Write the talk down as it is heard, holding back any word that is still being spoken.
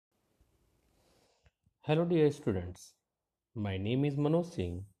Hello dear students, my name is Manoj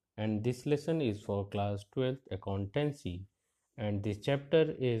Singh and this lesson is for class 12th accountancy and this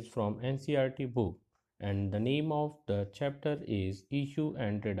chapter is from NCERT book and the name of the chapter is issue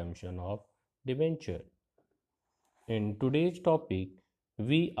and redemption of debenture. In today's topic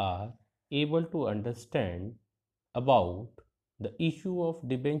we are able to understand about the issue of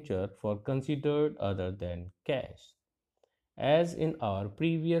debenture for considered other than cash. As in our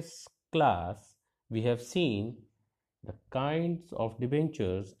previous class, we have seen the kinds of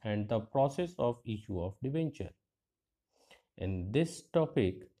debentures and the process of issue of debenture. In this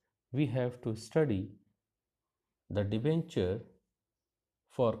topic, we have to study the debenture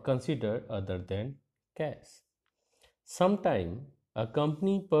for considered other than cash. Sometime a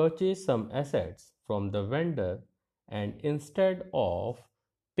company purchase some assets from the vendor and instead of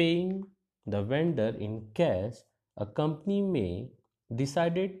paying the vendor in cash, a company may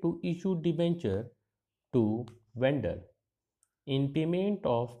decided to issue debenture to vendor in payment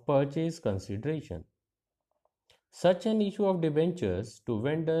of purchase consideration. Such an issue of debentures to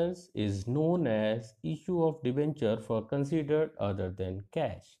vendors is known as issue of debenture for considered other than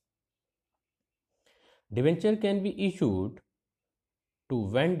cash. Debenture can be issued to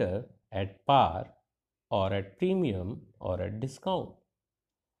vendor at par or at premium or at discount.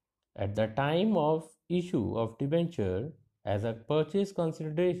 At the time of issue of debenture as a purchase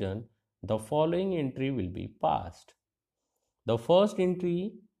consideration, the following entry will be passed. The first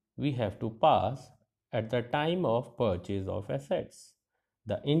entry we have to pass at the time of purchase of assets.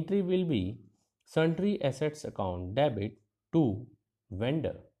 The entry will be sundry assets account debit to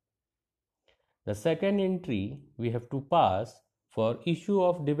vendor. The second entry we have to pass for issue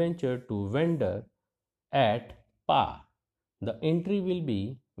of debenture to vendor at par. The entry will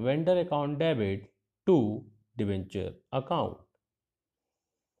be vendor account debit to debenture account.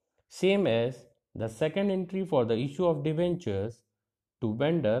 Same as the second entry for the issue of debentures to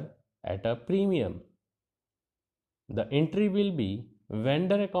vendor at a premium. The entry will be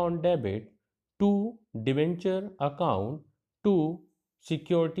vendor account debit to debenture account to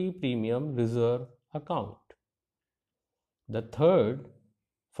security premium reserve account. The third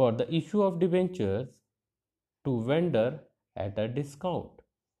for the issue of debentures to vendor at a discount.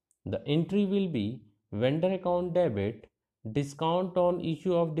 The entry will be vendor account debit discount on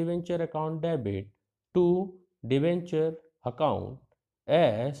issue of debenture account debit to debenture account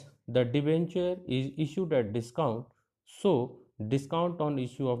as the debenture is issued at discount, so discount on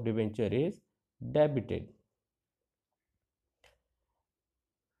issue of debenture is debited.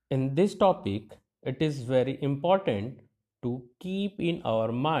 In this topic, it is very important to keep in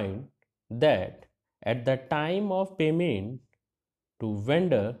our mind that at the time of payment to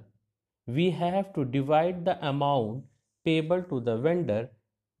vendor, we have to divide the amount payable to the vendor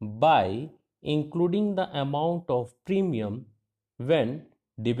by including the amount of premium when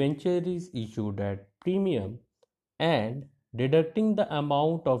debenture is issued at premium and deducting the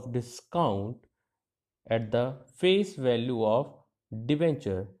amount of discount at the face value of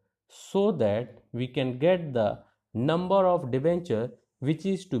debenture so that we can get the number of debenture which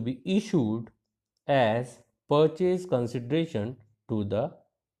is to be issued as purchase consideration to the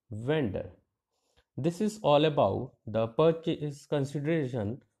vendor. This is all about the purchase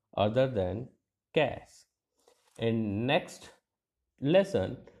consideration other than cash. In next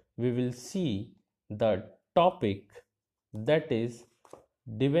lesson, we will see the topic that is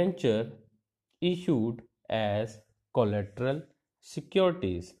debenture issued as collateral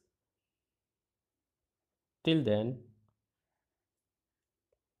securities. Till then,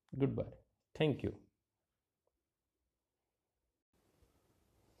 goodbye. Thank you.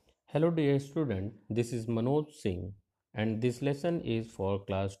 Hello dear student, this is Manoj Singh and this lesson is for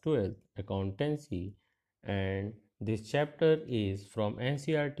class 12 accountancy and this chapter is from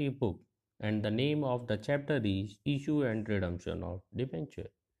NCERT book and the name of the chapter is issue and redemption of debenture.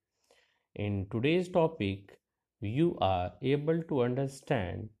 In today's topic, you are able to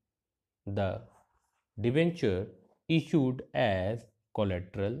understand the debenture issued as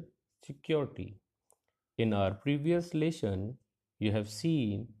collateral security. In our previous lesson, you have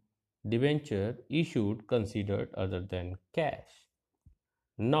seen debenture issued considered other than cash.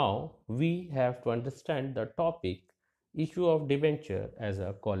 Now we have to understand the topic issue of debenture as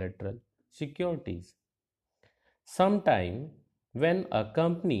a collateral securities. Sometime when a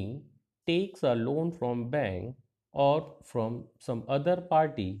company takes a loan from bank or from some other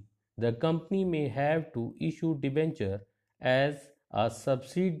party, the company may have to issue debenture as a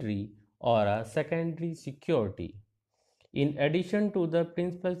subsidiary or a secondary security. In addition to the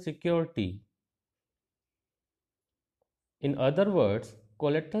principal security, in other words,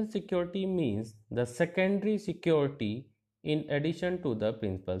 collateral security means the secondary security in addition to the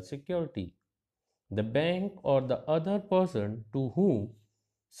principal security. The bank or the other person to whom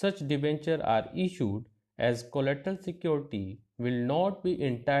such debentures are issued as collateral security will not be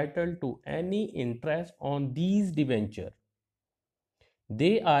entitled to any interest on these debentures.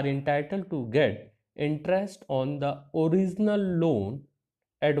 They are entitled to get interest on the original loan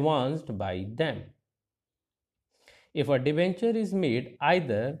advanced by them. If a debenture is made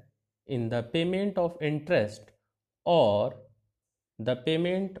either in the payment of interest or the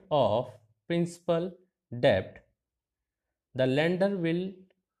payment of principal debt, the lender will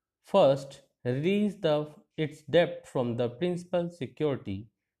first release its debt from the principal security,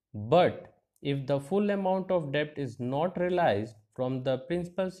 but if the full amount of debt is not realized from the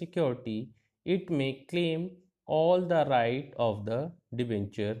principal security, it may claim all the right of the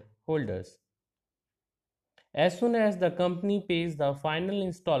debenture holders. As soon as the company pays the final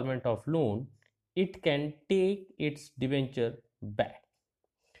installment of loan, it can take its debenture back.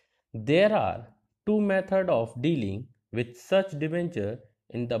 There are two methods of dealing with such debenture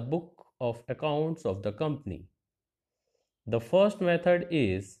in the book of accounts of the company. The first method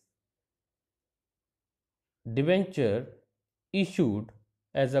is debenture issued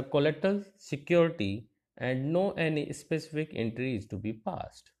as a collateral security and no any specific entry is to be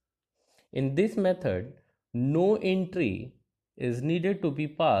passed. In this method, no entry is needed to be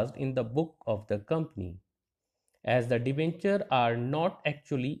passed in the book of the company, as the debentures are not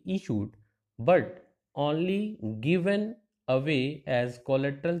actually issued but only given away as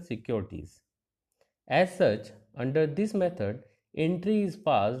collateral securities. As such, under this method, entry is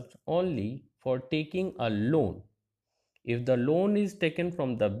passed only for taking a loan. If the loan is taken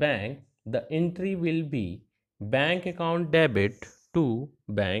from the bank, the entry will be bank account debit to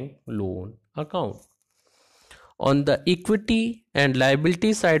bank loan account. On the equity and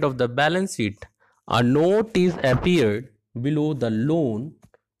liability side of the balance sheet, a note is appeared below the loan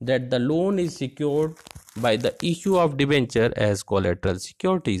that the loan is secured by the issue of debenture as collateral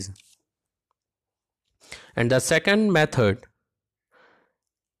securities. And the second method,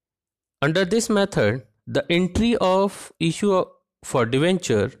 under this method, the entry of issue for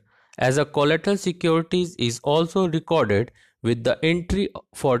debenture as a collateral securities is also recorded with the entry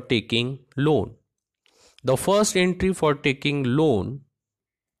for taking loan. The first entry for taking loan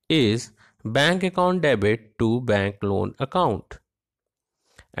is bank account debit to bank loan account,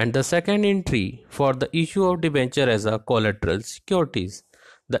 and the second entry for the issue of debenture as a collateral securities.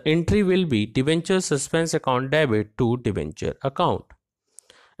 The entry will be debenture suspense account debit to debenture account,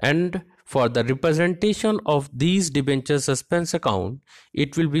 and for the representation of these debenture suspense account,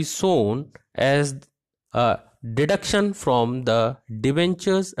 it will be shown as a deduction from the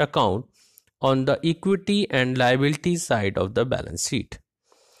debentures account on the equity and liability side of the balance sheet.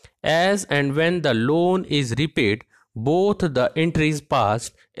 As and when the loan is repaid, both the entries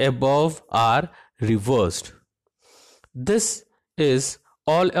passed above are reversed. This is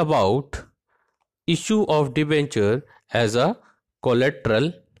all about issue of debenture as a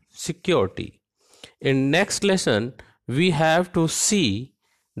collateral security. In next lesson, we have to see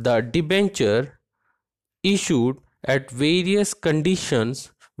the debenture issued at various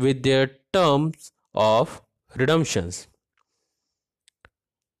conditions with their terms of redemptions.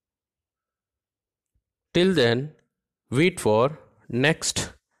 Till then, wait for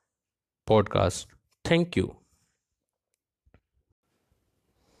next podcast. Thank you.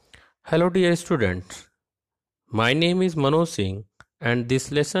 Hello dear students. My name is Manoj Singh and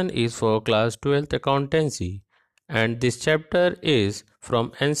this lesson is for class 12th accountancy, and this chapter is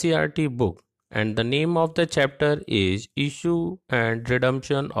from NCERT book, and the name of the chapter is issue and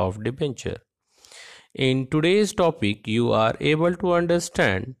redemption of debenture. In today's topic, you are able to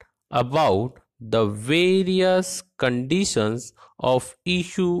understand about the various conditions of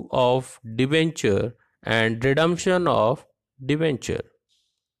issue of debenture and redemption of debenture.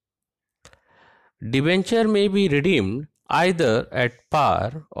 Debenture may be redeemed either at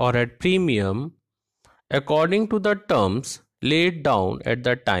par or at premium according to the terms laid down at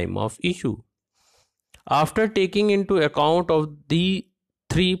the time of issue. After taking into account of the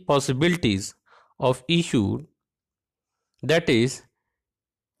three possibilities of issue, that is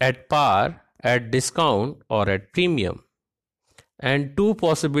at par, at discount or at premium, and two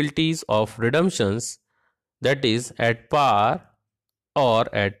possibilities of redemptions, that is at par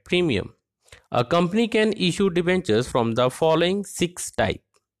or at premium, a company can issue debentures from the following 6 types.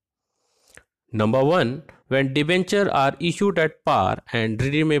 Number 1, when debentures are issued at par and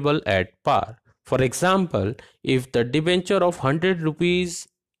redeemable at par. For example, if the debenture of 100 rupees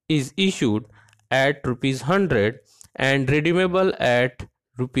is issued at rupees 100 and redeemable at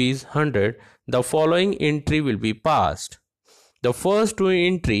rupees 100, the following entry will be passed. The first two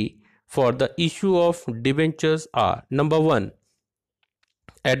entry for the issue of debentures are: number 1,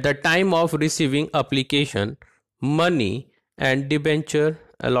 at the time of receiving application, money and debenture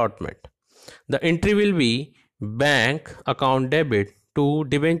allotment. The entry will be bank account debit to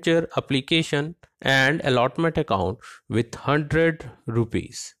debenture application and allotment account with 100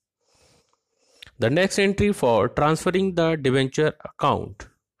 rupees. The next entry for transferring the debenture account.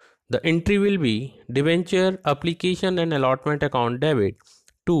 The entry will be debenture application and allotment account debit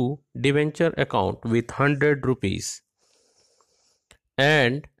to debenture account with 100 rupees.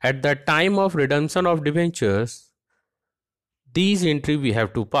 And at the time of redemption of debentures, these entry we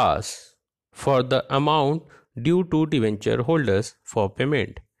have to pass for the amount due to debenture holders for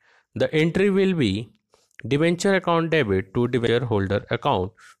payment. The entry will be debenture account debit to debenture holder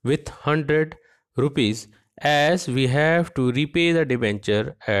account with 100 rupees, as we have to repay the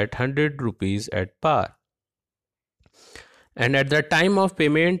debenture at 100 rupees at par. And at the time of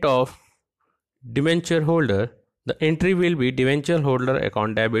payment of debenture holder, the entry will be debenture holder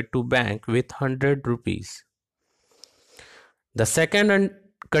account debit to bank with 100 rupees. The second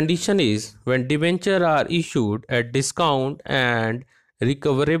condition is when debenture are issued at discount and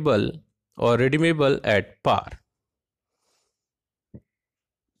recoverable or redeemable at par.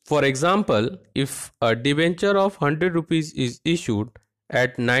 For example, if a debenture of 100 rupees is issued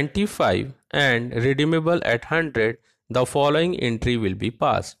at 95 and redeemable at 100, the following entry will be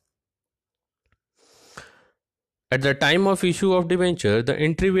passed. At the time of issue of debenture, the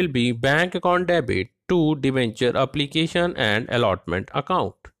entry will be bank account debit to debenture application and allotment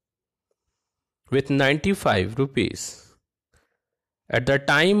account with 95 rupees. At the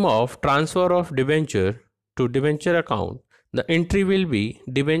time of transfer of debenture to debenture account, the entry will be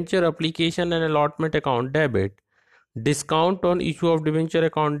debenture application and allotment account debit, discount on issue of debenture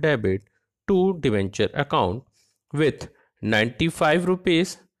account debit to debenture account with 95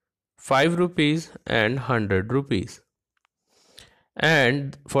 rupees, 5 rupees and 100 rupees.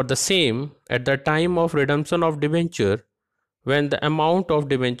 And for the same, at the time of redemption of debenture, when the amount of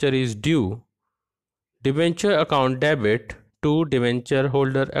debenture is due, debenture account debit to debenture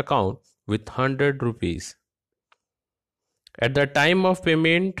holder account with 100 rupees. At the time of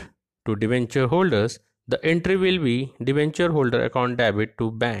payment to debenture holders, the entry will be debenture holder account debit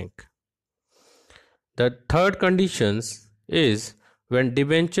to bank. The third condition is when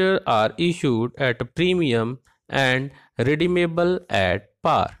debentures are issued at a premium and redeemable at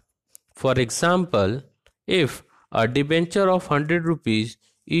par. For example, if a debenture of 100 rupees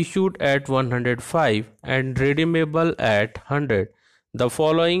issued at 105 and redeemable at 100, the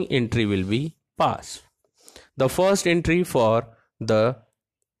following entry will be passed. The first entry for the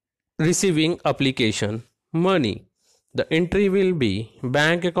receiving application, money. The entry will be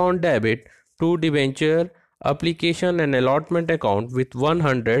bank account debit to debenture application and allotment account with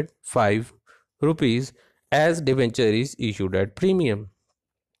 105 rupees, as debenture is issued at premium.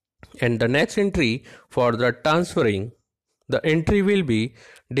 And the next entry for the transferring, the entry will be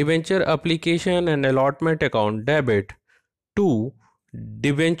debenture application and allotment account debit to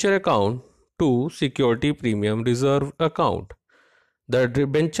debenture account to security premium reserve account. The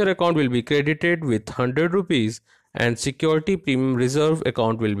debenture account will be credited with 100 rupees and security premium reserve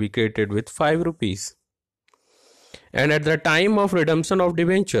account will be credited with 5 rupees. And at the time of redemption of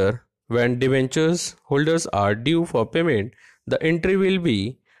debenture, when debentures holders are due for payment, the entry will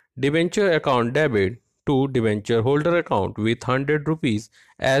be debenture account debit to debenture holder account with 100 rupees,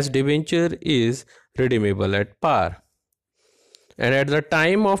 as debenture is redeemable at par. And at the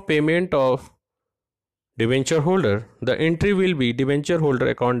time of payment of debenture holder, the entry will be debenture holder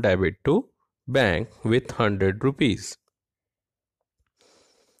account debit to bank with 100 rupees.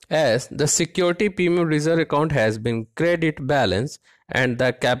 As the security premium reserve account has been credit balance and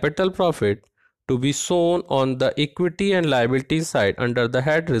the capital profit to be shown on the equity and liability side under the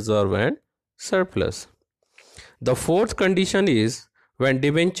head reserve and surplus. The fourth condition is when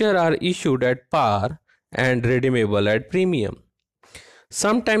debentures are issued at par and redeemable at premium.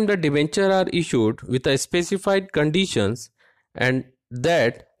 Sometimes the debentures are issued with a specified conditions and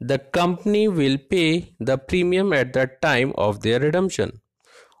that the company will pay the premium at the time of their redemption.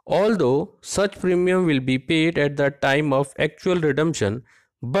 Although such premium will be paid at the time of actual redemption,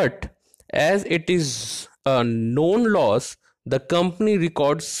 but as it is a known loss, the company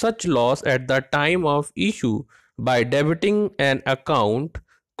records such loss at the time of issue by debiting an account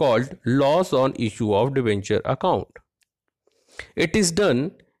called loss on issue of debenture account. It is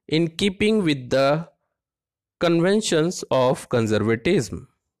done in keeping with the conventions of conservatism.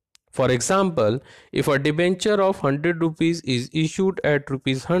 For example, if a debenture of 100 rupees is issued at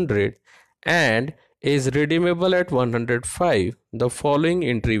rupees 100 and is redeemable at 105, the following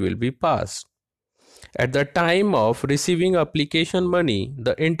entry will be passed. At the time of receiving application money,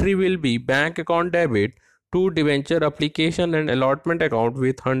 the entry will be bank account debit to debenture application and allotment account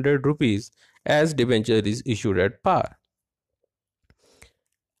with 100 rupees as debenture is issued at par.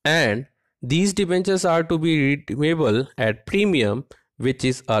 And these debentures are to be redeemable at premium, which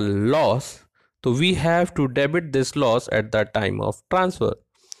is a loss. So we have to debit this loss at the time of transfer.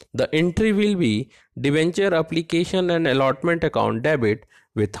 The entry will be debenture application and allotment account debit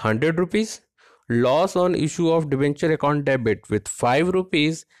with 100 rupees, loss on issue of debenture account debit with 5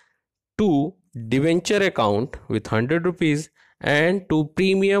 rupees, to debenture account with 100 rupees, and to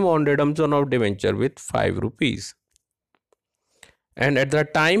premium on redemption of debenture with 5 rupees. And at the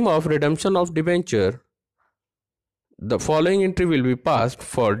time of redemption of debenture, the following entry will be passed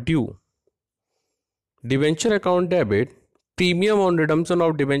for due. Debenture account debit, premium on redemption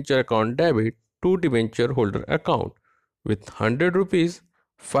of debenture account debit to debenture holder account with 100 rupees,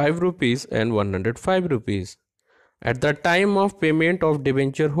 5 rupees and 105 rupees. At the time of payment of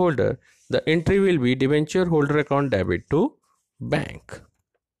debenture holder, the entry will be debenture holder account debit to bank.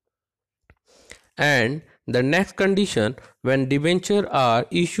 And the next condition, when debenture are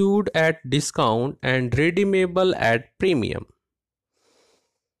issued at discount and redeemable at premium.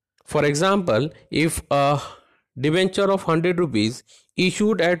 For example, if a debenture of 100 rupees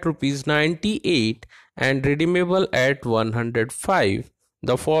issued at rupees 98 and redeemable at 105,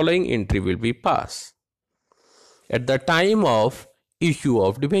 the following entry will be passed. At the time of issue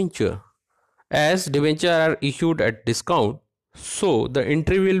of debenture, as debenture are issued at discount, so the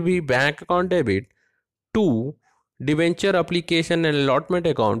entry will be bank account debit to debenture application and allotment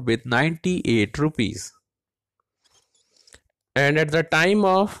account with 98 rupees. And at the time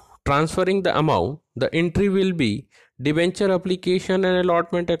of transferring the amount, the entry will be debenture application and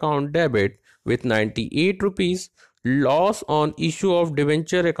allotment account debit with 98 rupees, loss on issue of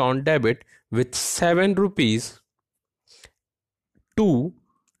debenture account debit with 7 rupees, to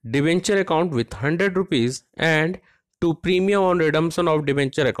debenture account with 100 rupees, and to premium on redemption of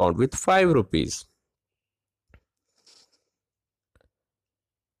debenture account with 5 rupees.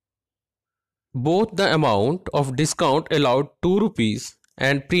 Both the amount of discount allowed 2 rupees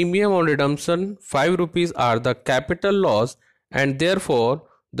and premium on redemption 5 rupees are the capital loss, and therefore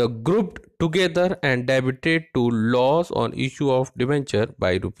the grouped together and debited to loss on issue of debenture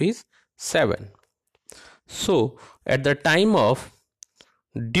by rupees 7. So at the time of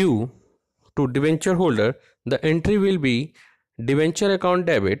due to debenture holder, the entry will be debenture account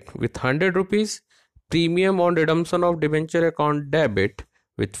debit with 100 rupees, premium on redemption of debenture account debit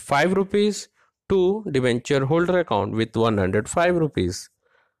with 5 rupees to debenture holder account with 105 rupees.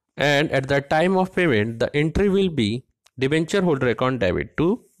 And at the time of payment, the entry will be debenture holder account debit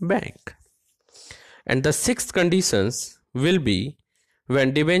to bank. And the sixth conditions will be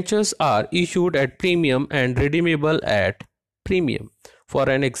when debentures are issued at premium and redeemable at premium. For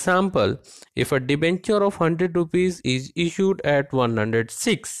an example, if a debenture of 100 rupees is issued at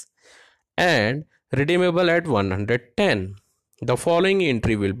 106 and redeemable at 110, the following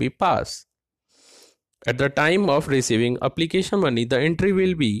entry will be passed. At the time of receiving application money, the entry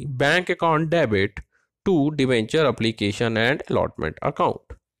will be bank account debit to debenture application and allotment account.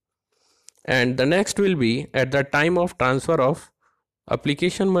 And the next will be at the time of transfer of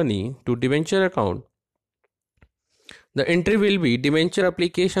application money to debenture account, the entry will be debenture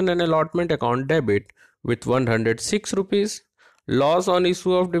application and allotment account debit with 106 rupees, loss on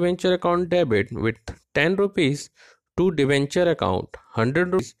issue of debenture account debit with 10 rupees, to debenture account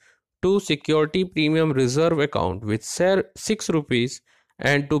 100 rupees, to security premium reserve account with 6 rupees,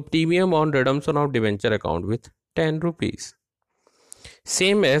 and to premium on redemption of debenture account with 10 rupees.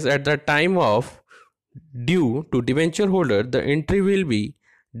 Same as at the time of due to debenture holder, the entry will be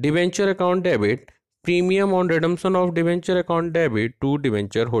debenture account debit, premium on redemption of debenture account debit to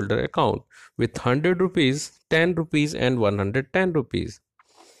debenture holder account with 100 rupees, 10 rupees and 110 rupees.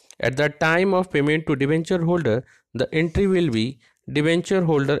 At the time of payment to debenture holder, the entry will be debenture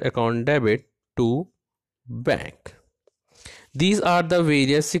holder account debit to bank. These are the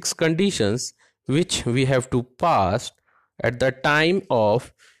various 6 conditions which we have to pass at the time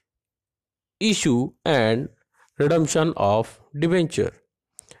of issue and redemption of debenture.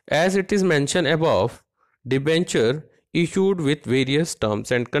 As it is mentioned above, debenture issued with various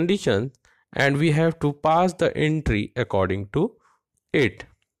terms and conditions, and we have to pass the entry according to it.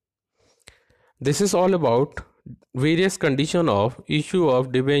 This is all about various conditions of issue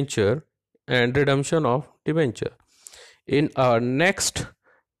of debenture and redemption of debenture. In our next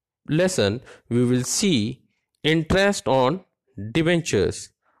lesson, we will see interest on debentures.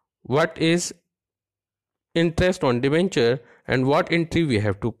 What is interest on debenture and what entry we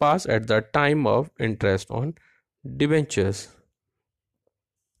have to pass at the time of interest on debentures.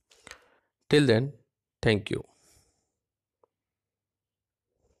 Till then, thank you.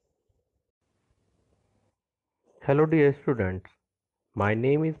 Hello dear students, my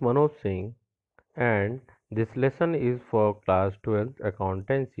name is Manoj Singh and this lesson is for class 12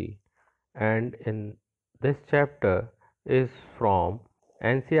 accountancy, and in this chapter is from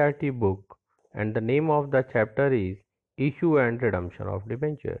NCERT book, and the name of the chapter is Issue and Redemption of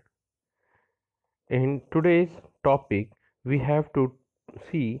Debenture. In today's topic we have to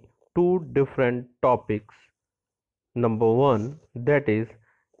see two different topics. Number one, that is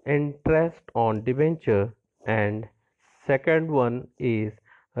interest on debenture, and second one is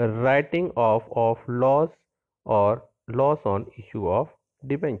writing off of loss or loss on issue of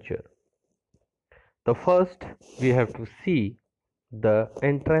debenture. The first, we have to see the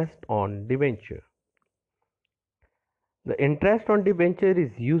interest on debenture. The interest on debenture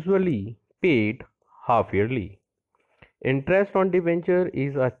is usually paid half yearly. Interest on debenture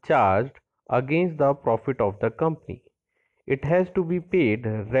is a charge against the profit of the company. It has to be paid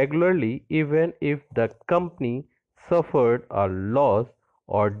regularly even if the company suffered a loss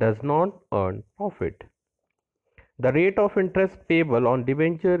or does not earn profit. The rate of interest payable on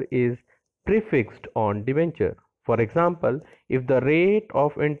debenture is prefixed on debenture. For example, if the rate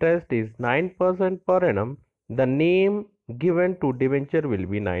of interest is 9% per annum, the name given to debenture will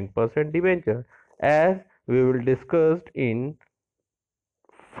be 9% debenture, as we will discuss in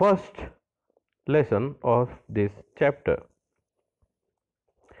first lesson of this chapter.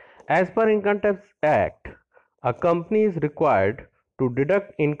 As per Income Tax Act, a company is required to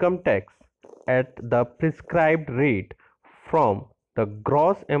deduct income tax at the prescribed rate from the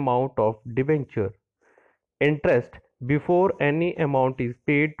gross amount of debenture interest before any amount is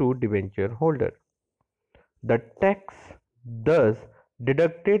paid to debenture holder. The tax thus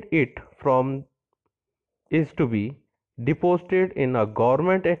deducted it from is to be deposited in a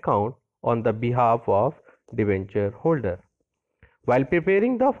government account on the behalf of debenture holder. While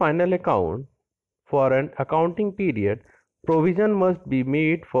preparing the final account for an accounting period, provision must be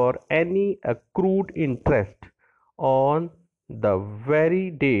made for any accrued interest on the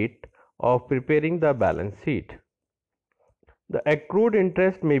very date of preparing the balance sheet. The accrued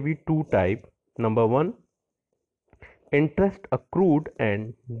interest may be two types. Number one, interest accrued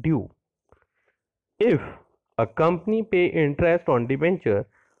and due. If a company pay interest on debenture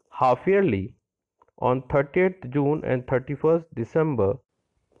half yearly on 30th June and 31st December,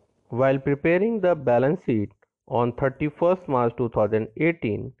 while preparing the balance sheet on 31st March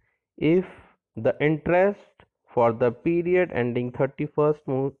 2018, if the interest for the period ending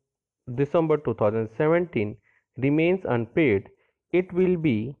 31st December 2017 remains unpaid, it will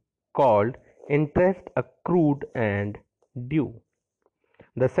be called interest accrued and due.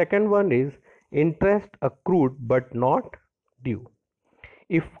 The second one is interest accrued but not due.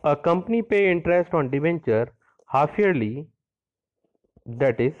 If a company pay interest on debenture half yearly,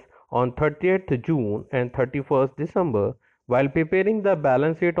 that is on 30th June and 31st December, while preparing the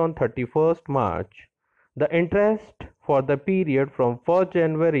balance sheet on 31st March, the interest for the period from 1st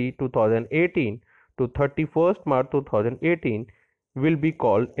January 2018 to 31st March 2018 will be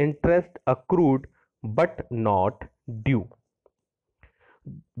called interest accrued but not due.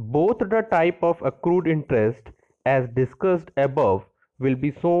 Both the type of accrued interest as discussed above will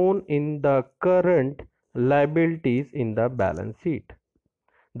be shown in the current liabilities in the balance sheet.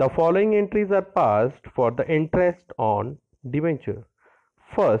 The following entries are passed for the interest on debenture.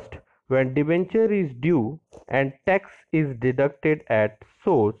 First, when debenture is due and tax is deducted at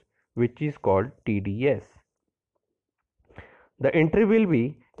source, which is called TDS. The entry will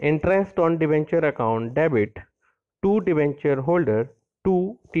be interest on debenture account debit to debenture holder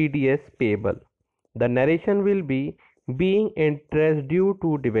to TDS payable. The narration will be being interest due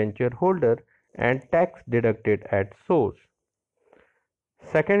to debenture holder and tax deducted at source.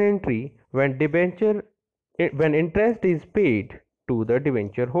 Second entry, when interest is paid to the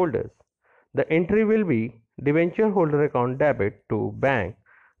debenture holders. The entry will be debenture holder account debit to bank.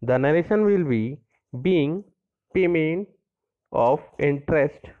 The narration will be being payment of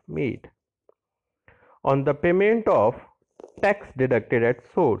interest made on the payment of tax deducted at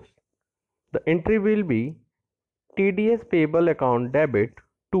source. The entry will be TDS payable account debit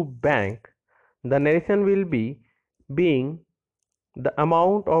to bank. The narration will be being the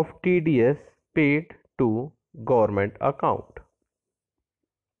amount of TDS paid to government account.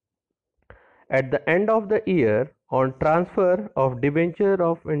 At the end of the year on transfer of debenture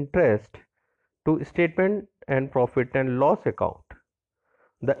of interest to statement and profit and loss account.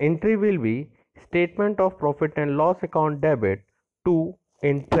 The entry will be statement of profit and loss account debit to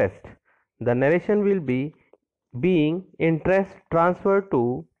interest. The narration will be being interest transferred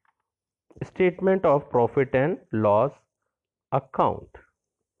to statement of profit and loss account.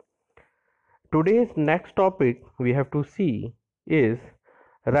 Today's next topic we have to see is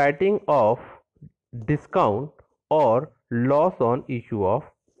writing off discount or loss on issue of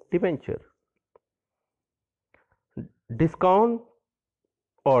debenture. Discount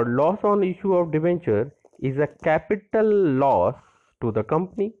or loss on issue of debenture is a capital loss to the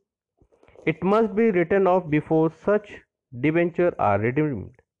company. It must be written off before such debenture are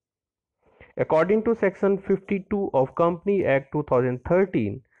redeemed. According to Section 52 of Company Act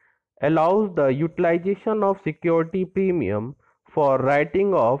 2013, allows the utilization of security premium for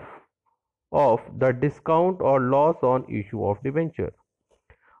writing off of the discount or loss on issue of debenture.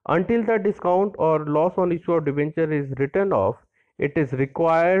 Until the discount or loss on issue of debenture is written off, it is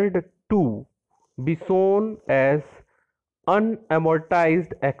required to be shown as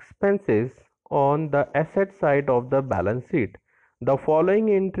unamortized expenses on the asset side of the balance sheet. The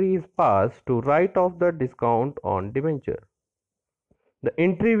following entry is passed to write off the discount on debenture. The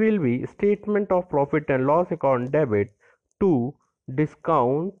entry will be statement of profit and loss account debit to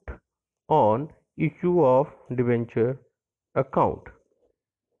discount on issue of debenture account.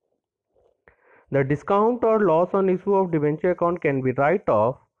 The discount or loss on issue of debenture account can be write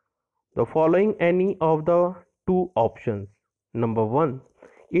off the following any of the two options. Number 1,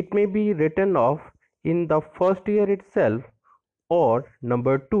 it may be written off in the first year itself, or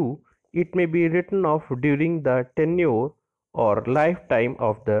number 2, it may be written off during the tenure or lifetime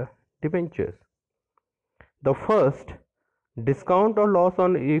of the debentures. The first, discount or loss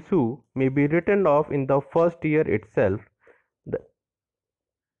on issue may be written off in the first year itself,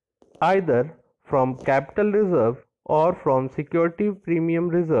 either from capital reserve or from security premium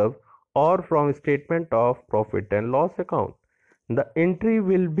reserve or from statement of profit and loss account. The entry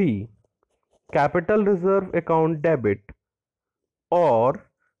will be capital reserve account debit or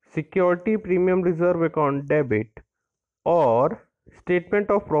security premium reserve account debit or statement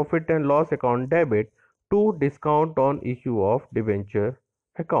of profit and loss account debit to discount on issue of debenture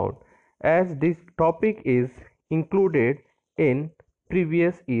account, as this topic is included in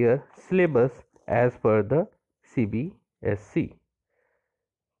previous year syllabus as per the CBSE.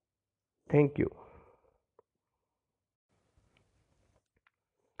 Thank you.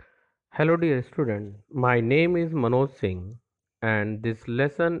 Hello dear student, my name is Manoj Singh and this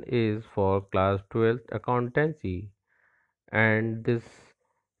lesson is for class 12th accountancy, and this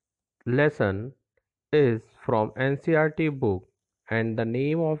lesson is from NCERT book, and the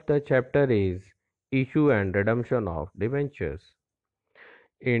name of the chapter is Issue and Redemption of Debentures.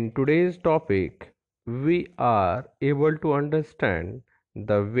 In today's topic, we are able to understand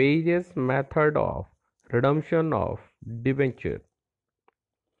the various method of redemption of debenture.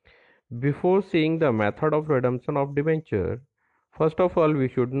 Before seeing the method of redemption of debenture, first of all we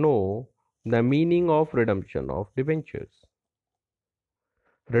should know the meaning of redemption of debentures.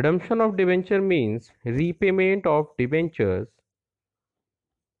 Redemption of debenture means repayment of debentures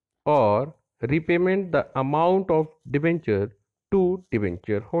or repayment the amount of debenture to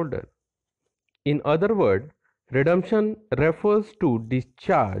debenture holder. In other words, redemption refers to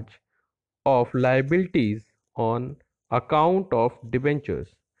discharge of liabilities on account of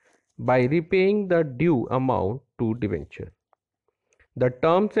debentures by repaying the due amount to debenture. The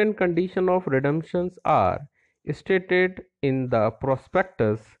terms and conditions of redemptions are stated in the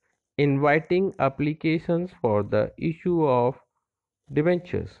prospectus inviting applications for the issue of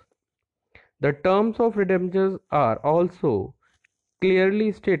debentures. The terms of redemptions are also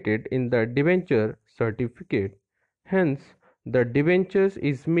clearly stated in the debenture certificate. Hence, the debentures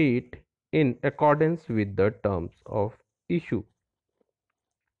is made in accordance with the terms of issue.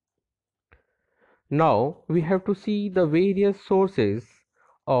 Now we have to see the various sources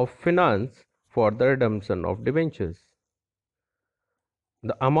of finance for the redemption of debentures.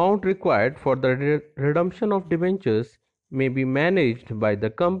 The amount required for the redemption of debentures may be managed by the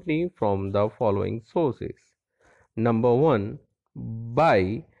company from the following sources. Number 1,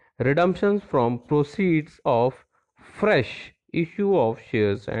 by redemptions from proceeds of fresh issue of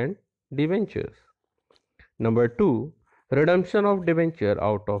shares and debentures. Number 2, redemption of debenture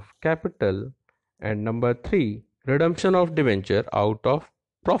out of capital. And number 3, redemption of debenture out of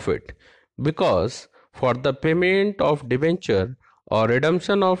profit, because for the payment of debenture or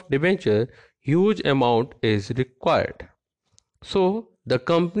redemption of debenture huge amount is required. So the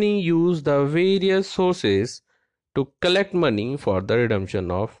company use the various sources to collect money for the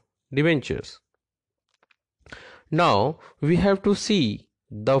redemption of debentures. Now we have to see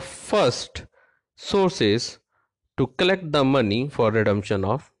the first sources to collect the money for redemption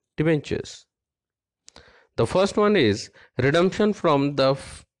of debentures. The first one is redemption from the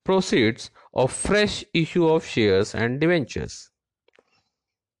proceeds of fresh issue of shares and debentures.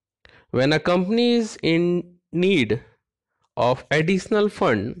 When a company is in need of additional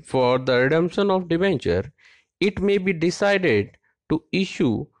fund for the redemption of debenture, it may be decided to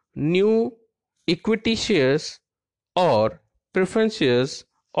issue new equity shares or preference shares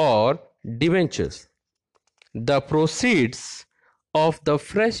or debentures. The proceeds of the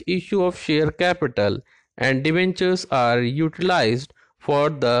fresh issue of share capital and debentures are utilized for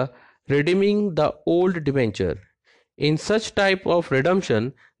the redeeming the old debenture. In such type of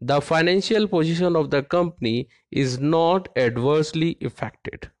redemption, the financial position of the company is not adversely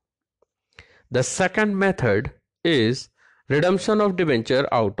affected. The second method is redemption of debenture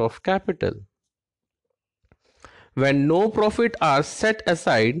out of capital. When no profit are set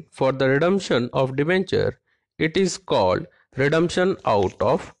aside for the redemption of debenture, it is called redemption out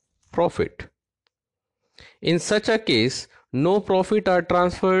of profit. In such a case, no profit are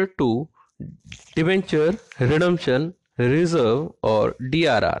transferred to debenture redemption reserve or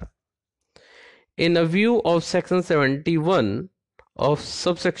DRR. In a view of section 71 of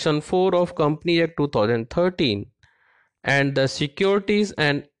subsection 4 of Company Act 2013 and the Securities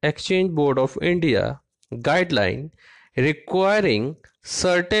and Exchange Board of India guideline requiring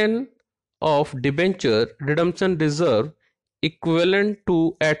certain of debenture redemption reserve equivalent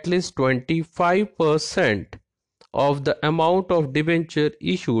to at least 25% of the amount of debenture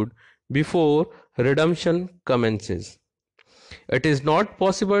issued before redemption commences. It is not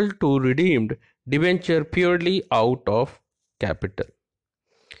possible to redeem debenture purely out of capital.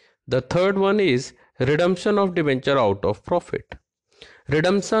 The third one is redemption of debenture out of profit.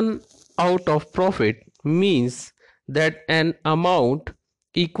 Redemption out of profit means that an amount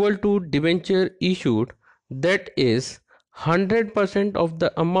equal to debenture issued, that is 100% of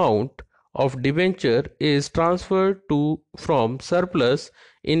the amount of debenture, is transferred to from surplus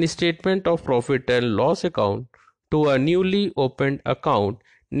in statement of profit and loss account to a newly opened account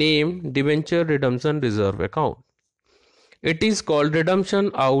named debenture redemption reserve account. It is called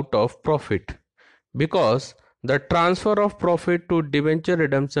redemption out of profit because the transfer of profit to debenture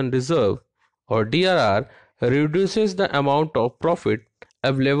redemption reserve or DRR reduces the amount of profit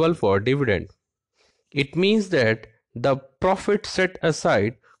available for dividend. It means that the profit set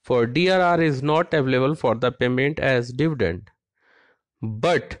aside for DRR is not available for the payment as dividend,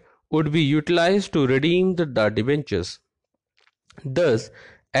 but would be utilized to redeem the debentures. Thus,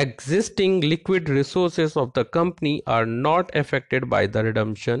 existing liquid resources of the company are not affected by the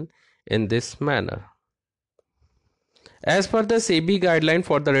redemption in this manner. As per the SEBI guideline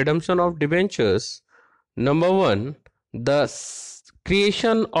for the redemption of debentures, number 1, the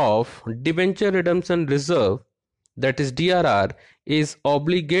creation of debenture redemption reserve, that is DRR, is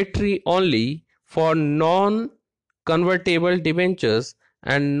obligatory only for non-convertible debentures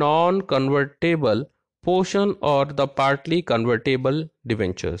and non-convertible portion or the partly convertible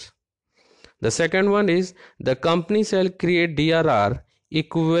debentures. The second one is the company shall create DRR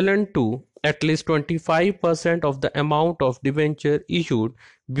equivalent to at least 25% of the amount of debenture issued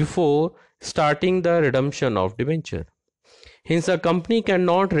before starting the redemption of debenture. Hence, a company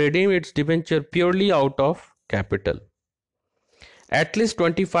cannot redeem its debenture purely out of capital. At least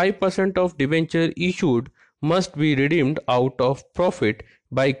 25% of debenture issued must be redeemed out of profit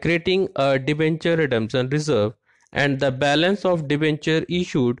by creating a debenture redemption reserve, and the balance of debenture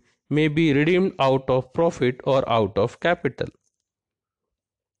issued may be redeemed out of profit or out of capital.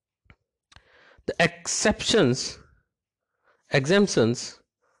 The exemptions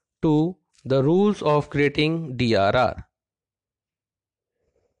to the rules of creating DRR.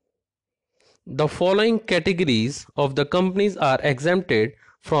 The following categories of the companies are exempted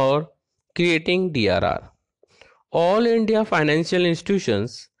for creating DRR. All India financial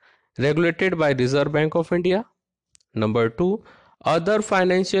institutions regulated by Reserve Bank of India. Number 2, other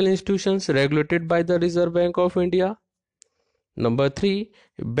financial institutions regulated by the Reserve Bank of India. Number 3,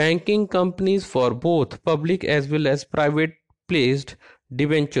 banking companies for both public as well as private placed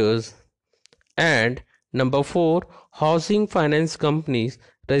debentures. And number 4, housing finance companies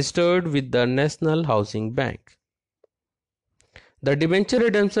registered with the National Housing Bank. The debenture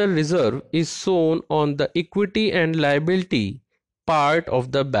redemption reserve is shown on the equity and liability part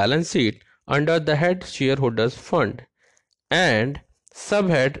of the balance sheet under the head shareholders fund and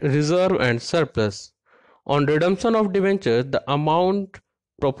subhead reserve and surplus. On redemption of debentures, the amount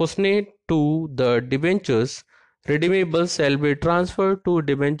proportionate to the debentures redeemables shall be transferred to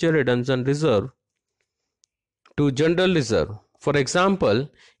debenture redemption reserve to general reserve. For example,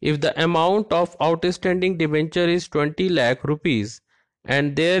 if the amount of outstanding debenture is 20 lakh rupees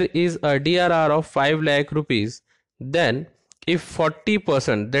and there is a DRR of 5 lakh rupees, then if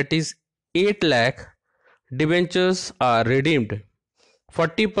 40%, that is 8 lakh debentures are redeemed,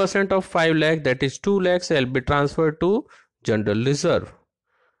 40% of 5 lakh, that is 2 lakh, shall be transferred to general reserve.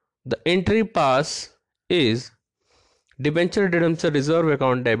 The entry pass is debenture redemption reserve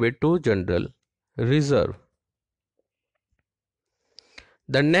account debit to general reserve.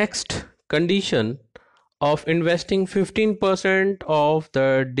 The next condition of investing 15% of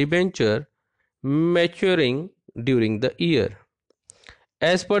the debenture maturing during the year.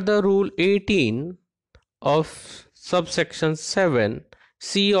 As per the rule 18 of subsection 7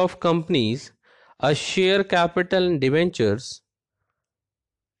 C of companies, a share capital in debentures,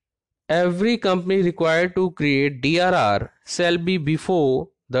 every company required to create DRR shall be before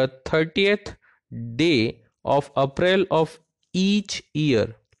the 30th day of April of each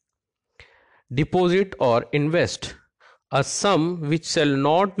year. Deposit or invest a sum which shall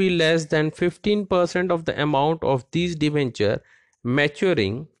not be less than 15% of the amount of these debenture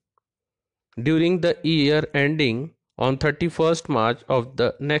maturing during the year ending on 31st March of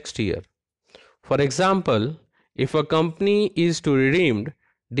the next year. For example, if a company is to redeem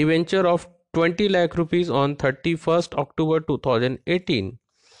debenture of 20 lakh rupees on 31st October 2018,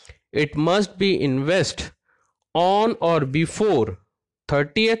 it must be invest on or before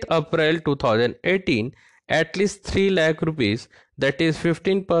 30th April 2018 at least 3 lakh rupees, that is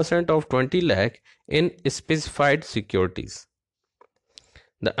 15% of 20 lakh, in specified securities.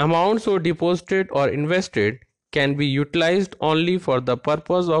 The amount so deposited or invested can be utilized only for the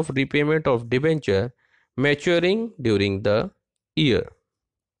purpose of repayment of debenture maturing during the year.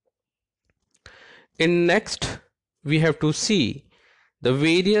 In next, we have to see the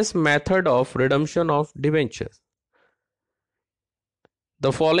various method of redemption of debentures.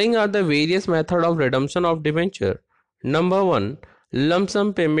 The following are the various method of redemption of debenture. Number 1, lump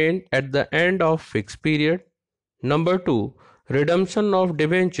sum payment at the end of fixed period. Number 2, redemption of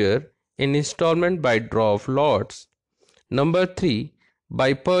debenture in installment by draw of lots. Number 3,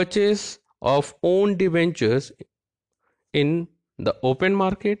 by purchase of own debentures in the open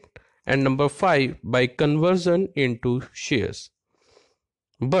market. And number 5, by conversion into shares.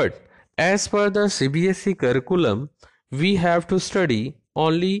 But as per the CBSE curriculum, we have to study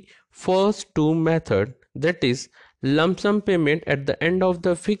only first two methods, that is lump sum payment at the end of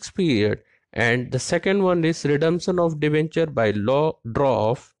the fixed period, and the second one is redemption of debenture by draw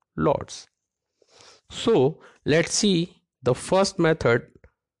of lots. So let's see the first method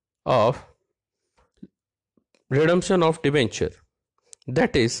of redemption of debenture,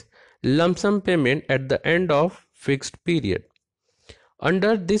 that is lump sum payment at the end of fixed period.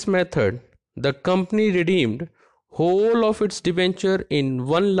 Under this method, the company redeemed whole of its debenture in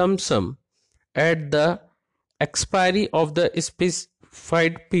one lump sum at the expiry of the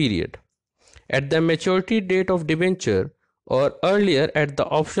specified period, at the maturity date of debenture, or earlier at the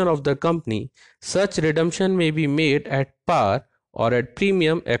option of the company. Such redemption may be made at par or at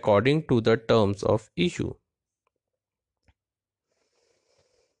premium according to the terms of issue.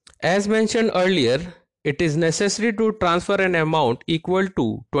 As mentioned earlier, it is necessary to transfer an amount equal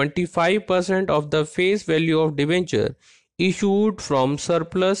to 25% of the face value of debenture issued from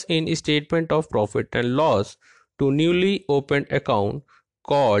surplus in statement of profit and loss to newly opened account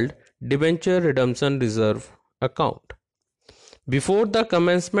called debenture redemption reserve account. Before the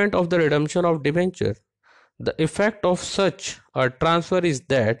commencement of the redemption of debenture, the effect of such a transfer is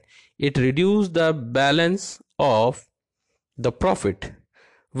that it reduces the balance of the profit,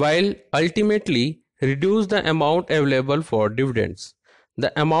 while ultimately reduce the amount available for dividends.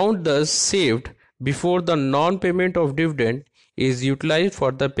 The amount thus saved before the non-payment of dividend is utilized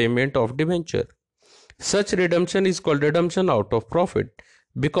for the payment of debenture. Such redemption is called redemption out of profit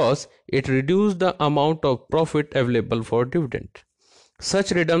because it reduces the amount of profit available for dividend.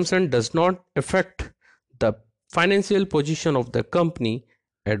 Such redemption does not affect the financial position of the company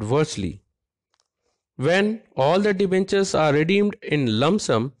adversely. When all the debentures are redeemed in lump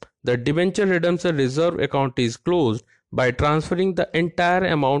sum, the debenture redemption reserve account is closed by transferring the entire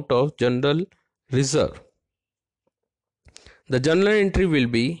amount of general reserve. The journal entry will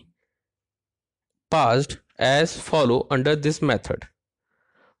be passed as follow under this method.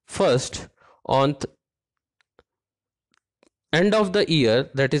 First, on end of the year,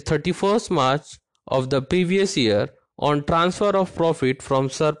 that is 31st March of the previous year, on transfer of profit from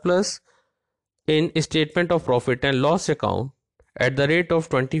surplus in statement of profit and loss account, at the rate of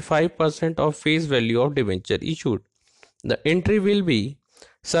 25% of face value of debenture issued. The entry will be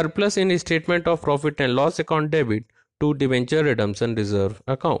surplus in statement of profit and loss account debit to debenture redemption reserve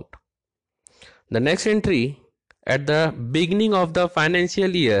account. The next entry at the beginning of the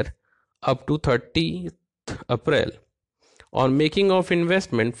financial year up to 30th April. On making of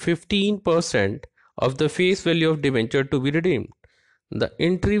investment, 15% of the face value of debenture to be redeemed. The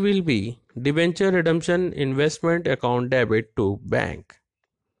entry will be debenture redemption investment account debit to bank.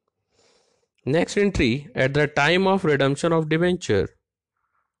 Next entry at the time of redemption of debenture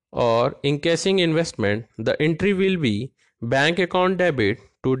or encashing investment, the entry will be bank account debit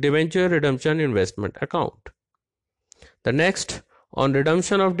to debenture redemption investment account. The next on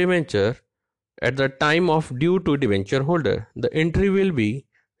redemption of debenture at the time of due to debenture holder, the entry will be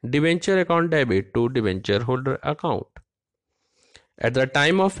debenture account debit to debenture holder account. At the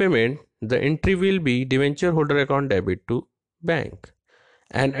time of payment, the entry will be debenture holder account debit to bank.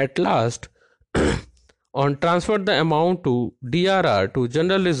 And at last, on transfer the amount to DRR to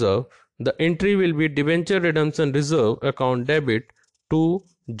general reserve, the entry will be debenture redemption reserve account debit to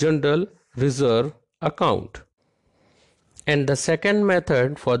general reserve account. And the second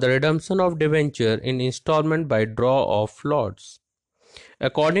method for the redemption of debenture in installment by draw of lots.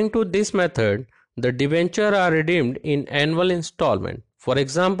 According to this method, the debenture are redeemed in annual installment. For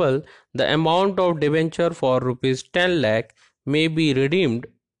example, the amount of debenture for rupees 10 lakh may be redeemed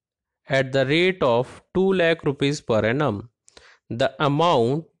at the rate of 2 lakh rupees per annum. The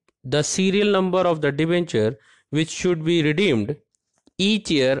amount, the serial number of the debenture which should be redeemed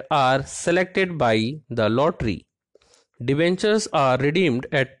each year are selected by the lottery. Debentures are redeemed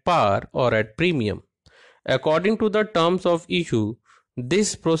at par or at premium. According to the terms of issue,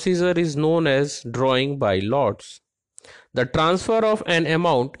 this procedure is known as drawing by lots. The transfer of an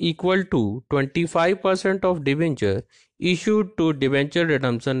amount equal to 25% of debenture issued to debenture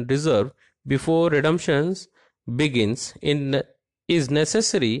redemption reserve before redemptions begins is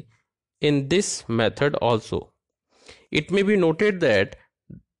necessary in this method also. It may be noted that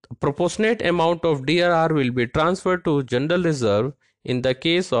proportionate amount of DRR will be transferred to general reserve in the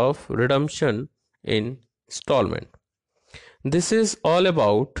case of redemption in installment. This is all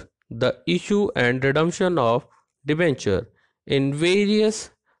about the issue and redemption of debenture. In various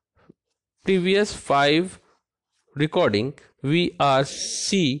previous 5 recording, we are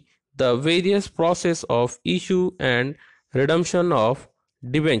see the various process of issue and redemption of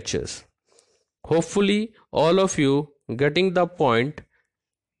debentures. Hopefully, all of you getting the point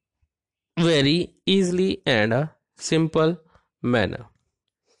very easily and a simple manner.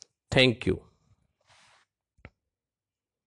 Thank you.